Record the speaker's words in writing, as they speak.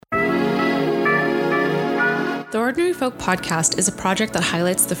The Ordinary Folk podcast is a project that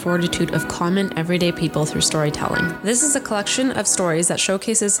highlights the fortitude of common, everyday people through storytelling. This is a collection of stories that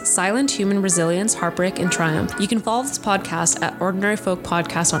showcases silent human resilience, heartbreak, and triumph. You can follow this podcast at Ordinary Folk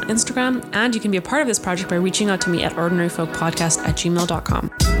Podcast on Instagram, and you can be a part of this project by reaching out to me at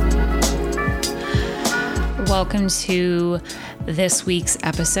ordinaryfolkpodcast@gmail.com. Welcome to this week's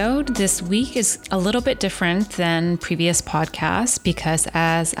episode. This week is a little bit different than previous podcasts because,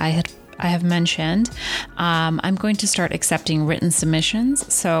 as I have mentioned, I'm going to start accepting written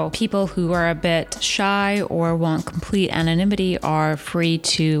submissions. So people who are a bit shy or want complete anonymity are free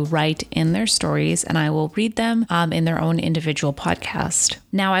to write in their stories, and I will read them in their own individual podcast.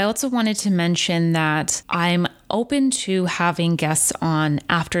 Now, I also wanted to mention that I'm open to having guests on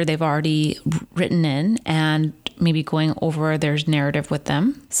after they've already written in and maybe going over their narrative with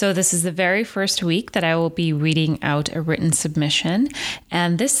them. So this is the very first week that I will be reading out a written submission.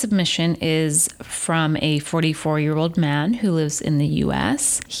 And this submission is from a 44-year-old man who lives in the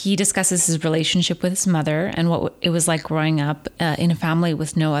US. He discusses his relationship with his mother and what it was like growing up in a family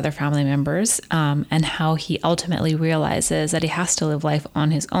with no other family members, and how he ultimately realizes that he has to live life on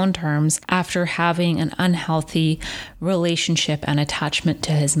his own terms after having an unhealthy relationship and attachment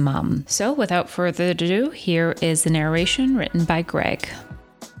to his mom. So without further ado, here is the narration written by Greg.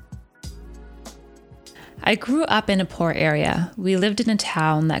 I grew up in a poor area. We lived in a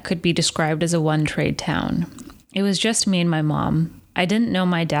town that could be described as a one-trade town. It was just me and my mom. I didn't know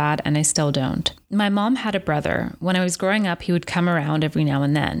my dad, and I still don't. My mom had a brother. When I was growing up, he would come around every now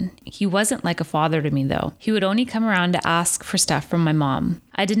and then. He wasn't like a father to me, though. He would only come around to ask for stuff from my mom.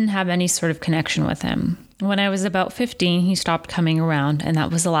 I didn't have any sort of connection with him. When I was about 15, he stopped coming around, and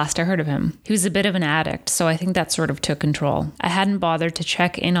that was the last I heard of him. He was a bit of an addict, so I think that sort of took control. I hadn't bothered to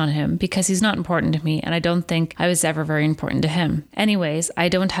check in on him because he's not important to me, and I don't think I was ever very important to him. Anyways, I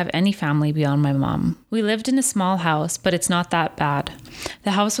don't have any family beyond my mom. We lived in a small house, but it's not that bad.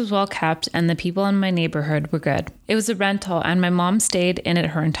 The house was well kept, and the people in my neighborhood were good. It was a rental, and my mom stayed in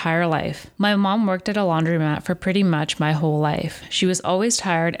it her entire life. My mom worked at a laundromat for pretty much my whole life. She was always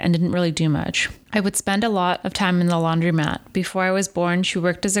tired and didn't really do much. I would spend a lot of time in the laundromat. Before I was born, she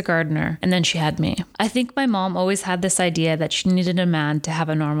worked as a gardener, and then she had me. I think my mom always had this idea that she needed a man to have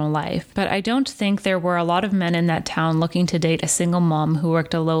a normal life, but I don't think there were a lot of men in that town looking to date a single mom who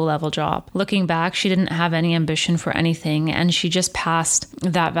worked a low-level job. Looking back, she didn't have any ambition for anything, and she just passed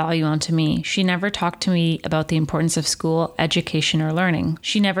that value on to me. She never talked to me about the importance of school, education, or learning.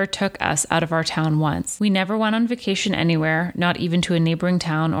 She never took us out of our town once. We never went on vacation anywhere, not even to a neighboring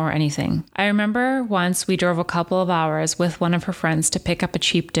town or anything. I remember once we drove a couple of hours with one of her friends to pick up a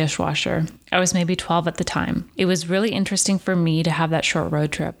cheap dishwasher. I was maybe 12 at the time. It was really interesting for me to have that short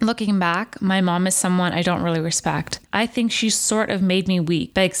road trip. Looking back, my mom is someone I don't really respect. I think she sort of made me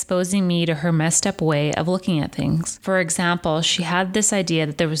weak by exposing me to her messed up way of looking at things. For example, she had this idea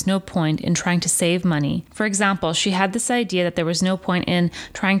that there was no point in trying to save money.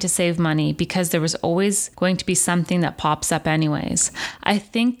 Because there was always going to be something that pops up anyways. I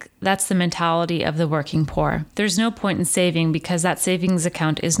think that's the mentality of the working poor. There's no point in saving because that savings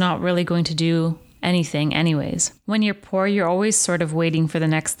account is not really going to do anything anyways. When you're poor, you're always sort of waiting for the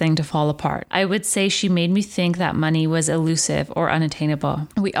next thing to fall apart. I would say she made me think that money was elusive or unattainable.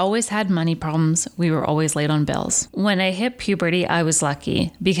 We always had money problems. We were always late on bills. When I hit puberty, I was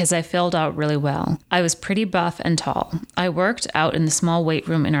lucky because I filled out really well. I was pretty buff and tall. I worked out in the small weight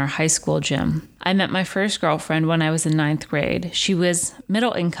room in our high school gym. I met my first girlfriend when I was in 9th grade. She was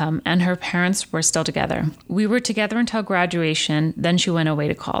middle income and her parents were still together. We were together until graduation, then she went away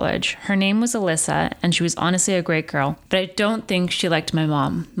to college. Her name was Alyssa and she was honestly a great girl, but I don't think she liked my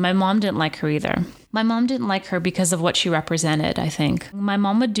mom. My mom didn't like her either. My mom didn't like her because of what she represented, I think. My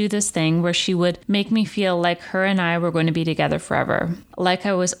mom would do this thing where she would make me feel like her and I were going to be together forever. Like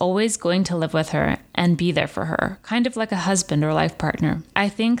I was always going to live with her and be there for her. Kind of like a husband or life partner. I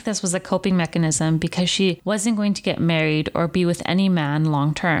think this was a coping mechanism because she wasn't going to get married or be with any man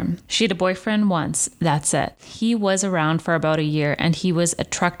long term. She had a boyfriend once, that's it. He was around for about a year and he was a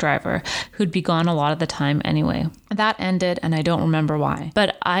truck driver who'd be gone a lot of the time anyway. That ended and I don't remember why.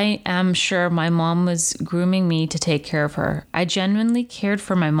 But I am sure my mom was grooming me to take care of her. I genuinely cared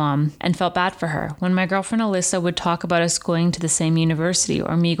for my mom and felt bad for her. When my girlfriend Alyssa would talk about us going to the same university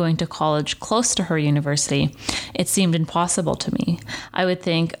or me going to college close to her university, it seemed impossible to me. I would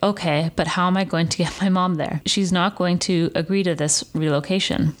think, okay, but how am I going to get my mom there? She's not going to agree to this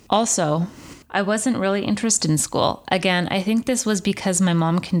relocation. Also, I wasn't really interested in school. Again, I think this was because my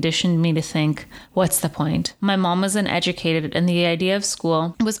mom conditioned me to think, what's the point? My mom was uneducated, and the idea of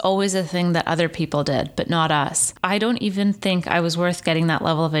school was always a thing that other people did, but not us. I don't even think I was worth getting that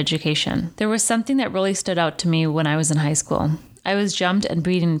level of education. There was something that really stood out to me when I was in high school. I was jumped and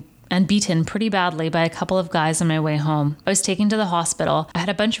beaten pretty badly by a couple of guys on my way home. I was taken to the hospital. I had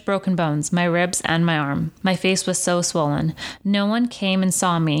a bunch of broken bones, my ribs and my arm. My face was so swollen. No one came and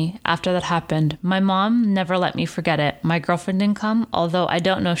saw me after that happened. My mom never let me forget it. My girlfriend didn't come, although I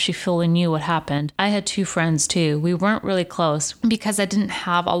don't know if she fully knew what happened. I had 2 friends too. We weren't really close because I didn't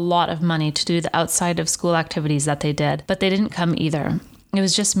have a lot of money to do the outside of school activities that they did, but they didn't come either. It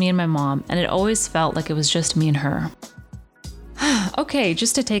was just me and my mom, and it always felt like it was just me and her. Okay,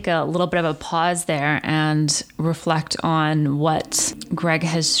 just to take a little bit of a pause there and reflect on what Greg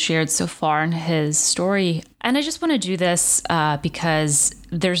has shared so far in his story. And I just want to do this because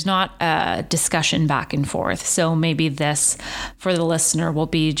there's not a discussion back and forth. So maybe this, for the listener, will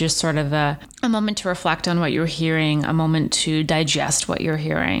be just sort of a moment to reflect on what you're hearing, a moment to digest what you're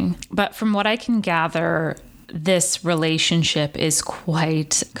hearing. But from what I can gather, this relationship is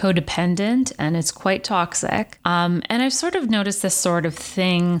quite codependent and it's quite toxic. And I've sort of noticed this sort of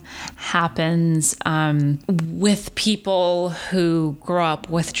thing happens with people who grow up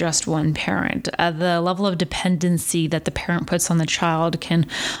with just one parent. The level of dependency that the parent puts on the child can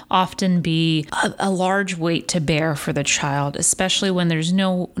often be a large weight to bear for the child, especially when there's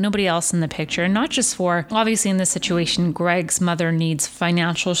nobody else in the picture. And not just for, obviously in this situation, Greg's mother needs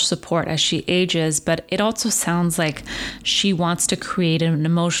financial support as she ages, but it also sounds like she wants to create an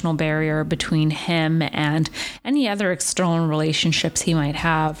emotional barrier between him and any other external relationships he might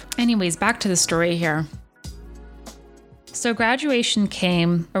have. Anyways, back to the story here. So graduation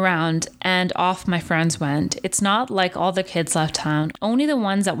came around and off my friends went. It's not like all the kids left town, only the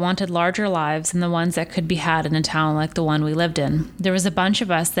ones that wanted larger lives and the ones that could be had in a town like the one we lived in. There was a bunch of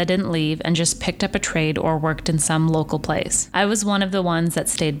us that didn't leave and just picked up a trade or worked in some local place. I was one of the ones that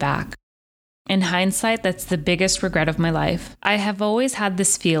stayed back. In hindsight, that's the biggest regret of my life. I have always had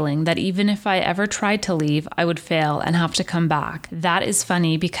this feeling that even if I ever tried to leave, I would fail and have to come back. That is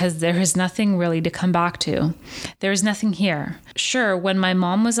funny because there is nothing really to come back to. There is nothing here. Sure, when my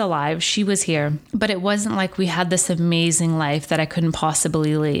mom was alive, she was here, but it wasn't like we had this amazing life that I couldn't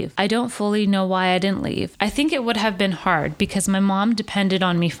possibly leave. I don't fully know why I didn't leave. I think it would have been hard because my mom depended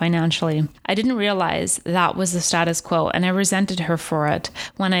on me financially. I didn't realize that was the status quo, and I resented her for it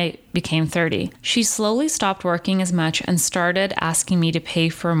when I became 30. She slowly stopped working as much and started asking me to pay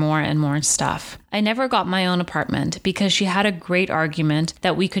for more and more stuff. I never got my own apartment because she had a great argument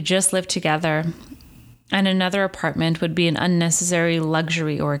that we could just live together and another apartment would be an unnecessary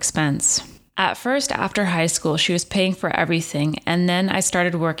luxury or expense. At first, after high school, she was paying for everything, and then I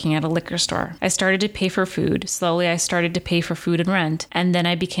started working at a liquor store. I started to pay for food. Slowly, I started to pay for food and rent, and then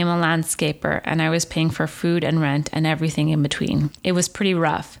I became a landscaper, and I was paying for food and rent and everything in between. It was pretty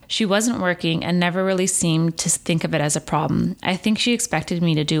rough. She wasn't working and never really seemed to think of it as a problem. I think she expected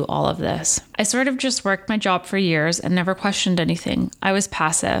me to do all of this. I sort of just worked my job for years and never questioned anything. I was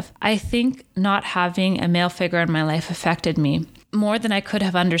passive. I think not having a male figure in my life affected me more than I could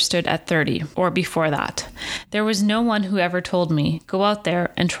have understood at 30 or before that. There was no one who ever told me, go out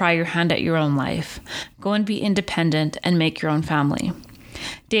there and try your hand at your own life. Go and be independent and make your own family.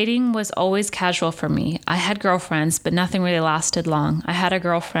 Dating was always casual for me. I had girlfriends, but nothing really lasted long. I had a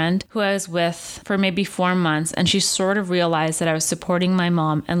girlfriend who I was with for maybe 4 months, and she sort of realized that I was supporting my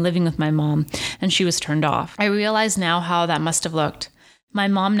mom and living with my mom, and she was turned off. I realize now how that must have looked. My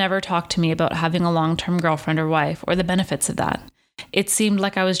mom never talked to me about having a long-term girlfriend or wife or the benefits of that. It seemed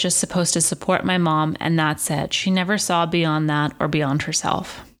like I was just supposed to support my mom, and that's it. She never saw beyond that or beyond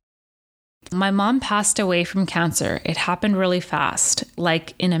herself. My mom passed away from cancer. It happened really fast,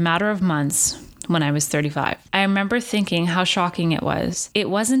 like in a matter of months when I was 35. I remember thinking how shocking it was. It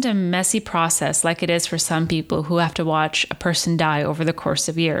wasn't a messy process like it is for some people who have to watch a person die over the course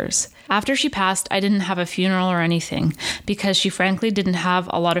of years. After she passed, I didn't have a funeral or anything because she frankly didn't have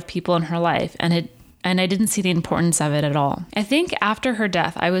a lot of people in her life, and I didn't see the importance of it at all. I think after her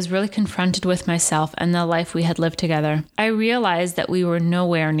death, I was really confronted with myself and the life we had lived together. I realized that we were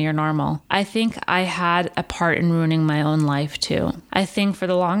nowhere near normal. I think I had a part in ruining my own life too. I think for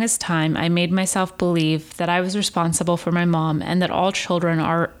the longest time, I made myself believe that I was responsible for my mom and that all children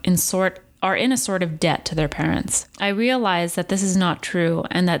are in a sort of debt to their parents. I realized that this is not true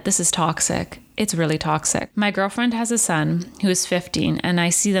and that this is toxic. It's really toxic. My girlfriend has a son who is 15 and I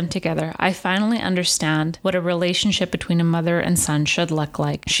see them together. I finally understand what a relationship between a mother and son should look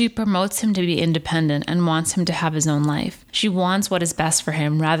like. She promotes him to be independent and wants him to have his own life. She wants what is best for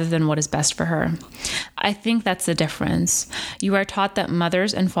him rather than what is best for her. I think that's the difference. You are taught that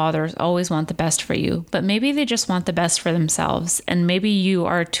mothers and fathers always want the best for you, but maybe they just want the best for themselves, and maybe you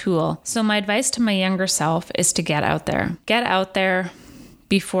are a tool. So my advice to my younger self is to get out there. Get out there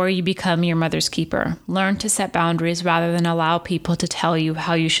before you become your mother's keeper. Learn to set boundaries rather than allow people to tell you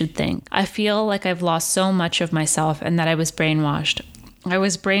how you should think. I feel like I've lost so much of myself and that I was brainwashed. I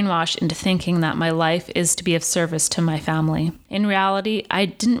was brainwashed into thinking that my life is to be of service to my family. In reality, I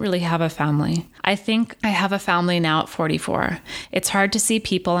didn't really have a family. I think I have a family now at 44. It's hard to see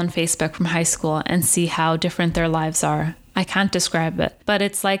people on Facebook from high school and see how different their lives are. I can't describe it, but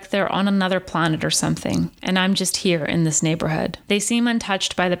it's like they're on another planet or something, and I'm just here in this neighborhood. They seem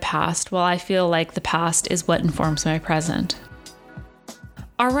untouched by the past, while I feel like the past is what informs my present.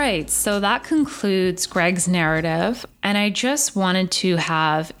 All right, so that concludes Greg's narrative, and I just wanted to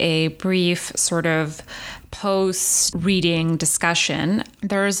have a brief sort of post-reading discussion.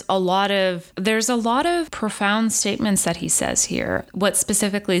 There's a lot of profound statements that he says here. What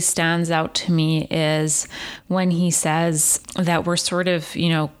specifically stands out to me is when he says that we're sort of,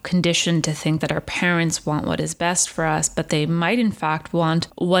 conditioned to think that our parents want what is best for us, but they might in fact want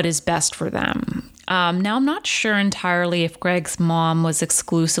what is best for them. Now, I'm not sure entirely if Greg's mom was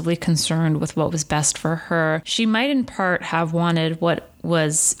exclusively concerned with what was best for her. She might in part have wanted what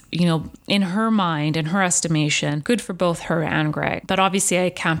was, in her mind, in her estimation, good for both her and Greg. But obviously I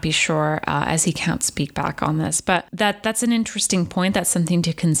can't be sure as he can't speak back on this. But that's an interesting point. That's something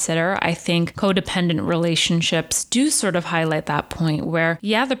to consider. I think codependent relationships do sort of highlight that point where,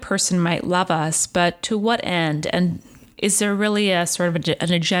 yeah, the person might love us, but to what end? And is there really a sort of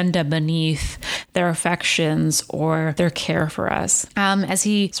an agenda beneath their affections or their care for us? As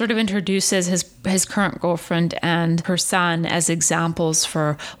he sort of introduces his current girlfriend and her son as examples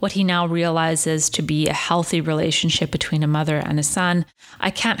for what he now realizes to be a healthy relationship between a mother and a son, I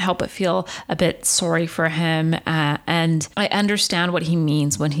can't help but feel a bit sorry for him. And I understand what he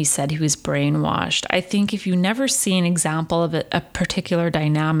means when he said he was brainwashed. I think if you never see an example of a particular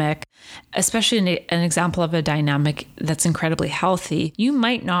dynamic, especially an example of a dynamic that's incredibly healthy, you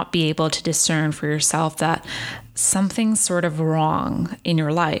might not be able to discern for yourself that something's sort of wrong in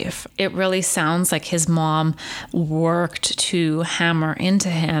your life. It really sounds like his mom worked to hammer into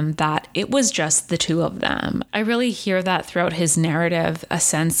him that it was just the two of them. I really hear that throughout his narrative, a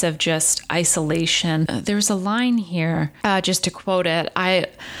sense of just isolation. There's a line here, just to quote it, I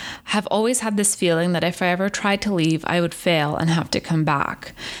have always had this feeling that if I ever tried to leave, I would fail and have to come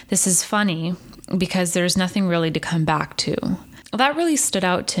back. This is funny because there's nothing really to come back to. That really stood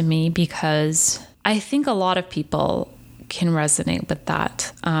out to me because I think a lot of people can resonate with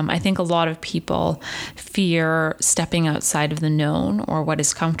that. I think a lot of people fear stepping outside of the known or what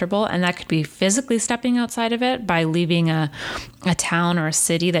is comfortable, and that could be physically stepping outside of it by leaving a town or a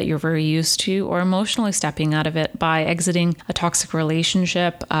city that you're very used to, or emotionally stepping out of it by exiting a toxic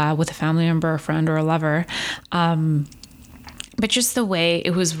relationship with a family member, a friend, or a lover. But just the way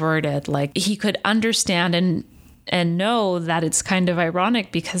it was worded, like he could understand and know that it's kind of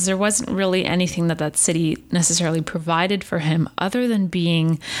ironic because there wasn't really anything that city necessarily provided for him other than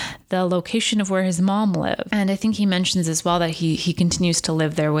being the location of where his mom lived. And I think he mentions as well that he continues to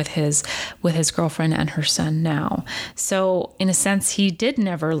live there with his girlfriend and her son now. So in a sense, he did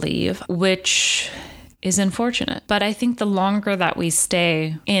never leave, which is unfortunate. But I think the longer that we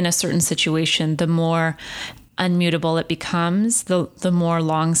stay in a certain situation, the more unmutable it becomes, the more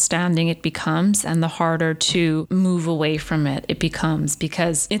long-standing it becomes, and the harder to move away from it becomes,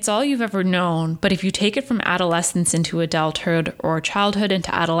 because it's all you've ever known. But if you take it from adolescence into adulthood, or childhood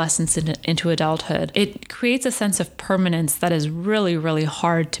into adolescence into adulthood, it creates a sense of permanence that is really, really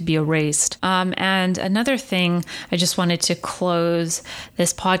hard to be erased. And another thing I just wanted to close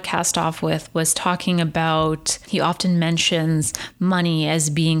this podcast off with was talking about, he often mentions money as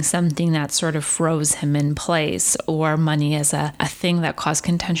being something that sort of froze him in place, or money as a thing that caused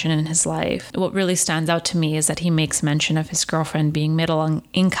contention in his life. What really stands out to me is that he makes mention of his girlfriend being middle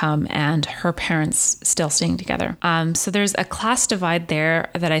income and her parents still staying together. So there's a class divide there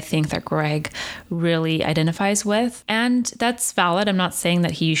that I think that Greg really identifies with, and that's valid. I'm not saying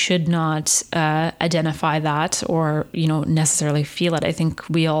that he should not identify that or, necessarily feel it. I think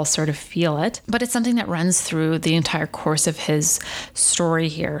we all sort of feel it, but it's something that runs through the entire course of his story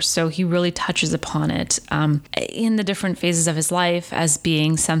here. So he really touches upon it. in the different phases of his life as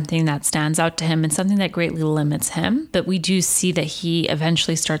being something that stands out to him and something that greatly limits him. But we do see that he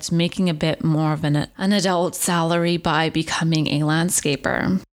eventually starts making a bit more of an adult salary by becoming a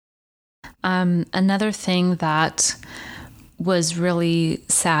landscaper. Another thing that was really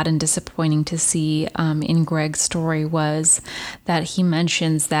sad and disappointing to see in Greg's story was that he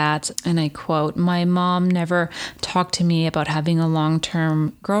mentions that, and I quote, "My mom never talked to me about having a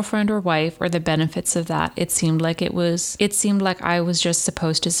long-term girlfriend or wife or the benefits of that. It seemed like I was just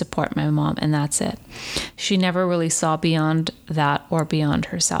supposed to support my mom, and that's it. She never really saw beyond that or beyond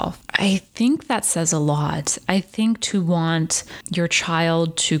herself." I think that says a lot. I think to want your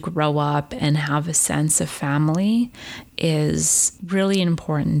child to grow up and have a sense of family is really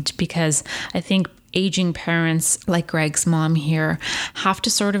important, because I think aging parents like Greg's mom here have to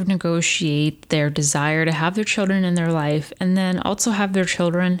sort of negotiate their desire to have their children in their life and then also have their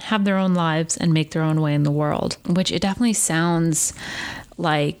children have their own lives and make their own way in the world, which it definitely sounds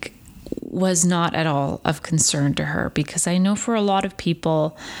like was not at all of concern to her, because I know for a lot of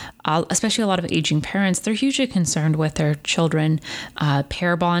people, especially a lot of aging parents, they're hugely concerned with their children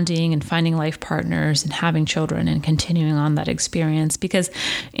pair bonding and finding life partners and having children and continuing on that experience, because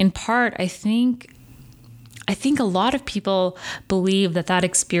in part, I think a lot of people believe that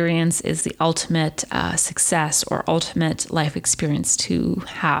experience is the ultimate success or ultimate life experience to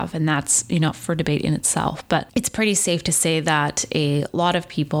have. And that's, for debate in itself. But it's pretty safe to say that a lot of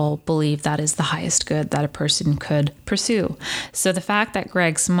people believe that is the highest good that a person could pursue. So the fact that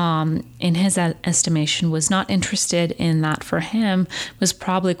Greg's mom, in his estimation, was not interested in that for him was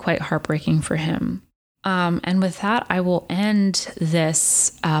probably quite heartbreaking for him. And with that, I will end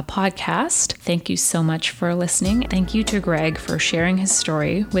this podcast. Thank you so much for listening. Thank you to Greg for sharing his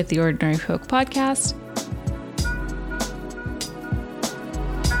story with the Ordinary Folk podcast.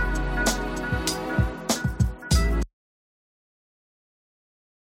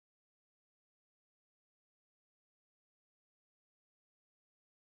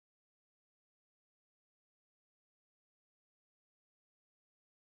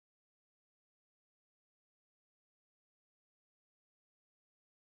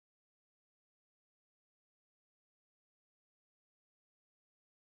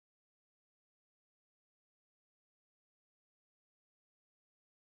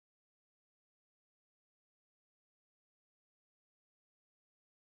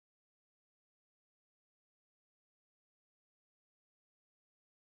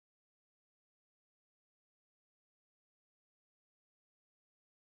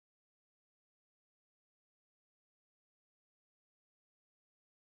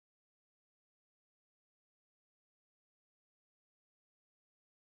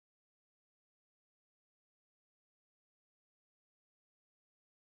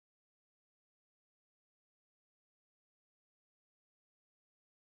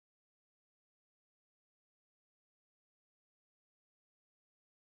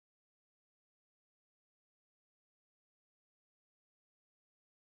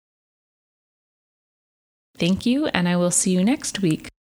 Thank you, and I will see you next week.